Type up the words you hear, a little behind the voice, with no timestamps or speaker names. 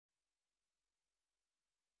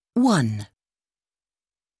1.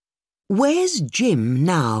 Where's Jim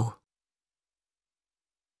now?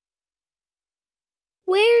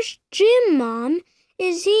 Where's Jim, Mom?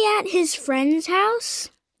 Is he at his friend's house?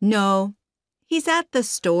 No, he's at the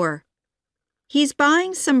store. He's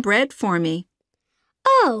buying some bread for me.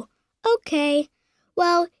 Oh, okay.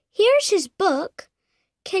 Well, here's his book.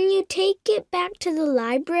 Can you take it back to the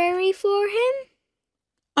library for him?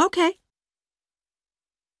 Okay.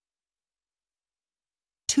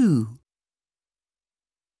 2.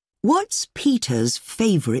 What's Peter's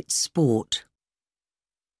favourite sport?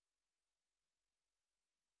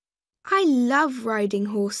 I love riding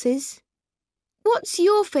horses. What's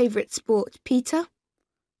your favourite sport, Peter?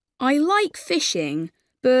 I like fishing,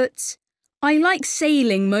 but I like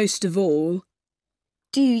sailing most of all.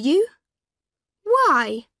 Do you?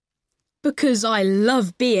 Why? Because I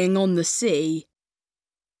love being on the sea.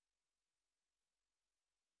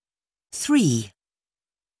 3.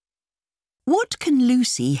 What can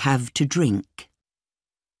Lucy have to drink?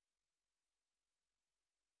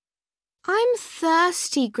 I'm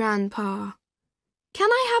thirsty, Grandpa. Can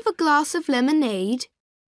I have a glass of lemonade?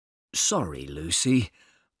 Sorry, Lucy.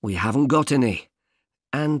 We haven't got any.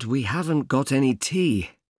 And we haven't got any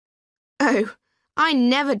tea. Oh, I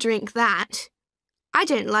never drink that. I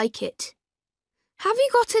don't like it. Have you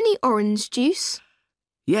got any orange juice?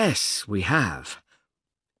 Yes, we have.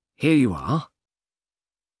 Here you are.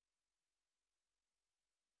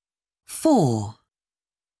 4.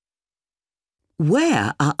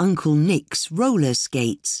 Where are Uncle Nick's roller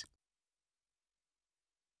skates?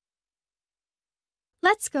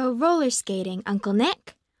 Let's go roller skating, Uncle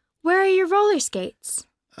Nick. Where are your roller skates?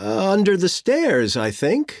 Under the stairs, I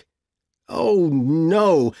think. Oh,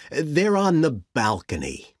 no, they're on the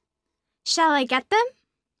balcony. Shall I get them?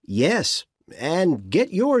 Yes, and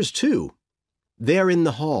get yours too. They're in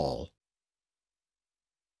the hall.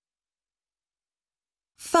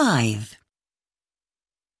 5.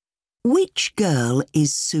 Which girl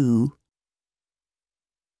is Sue?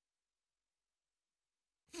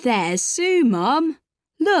 There's Sue, Mum.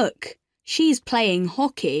 Look, she's playing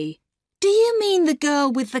hockey. Do you mean the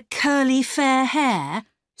girl with the curly fair hair?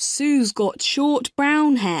 Sue's got short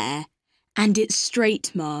brown hair, and it's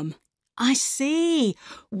straight, Mum. I see.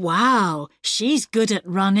 Wow, she's good at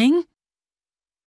running.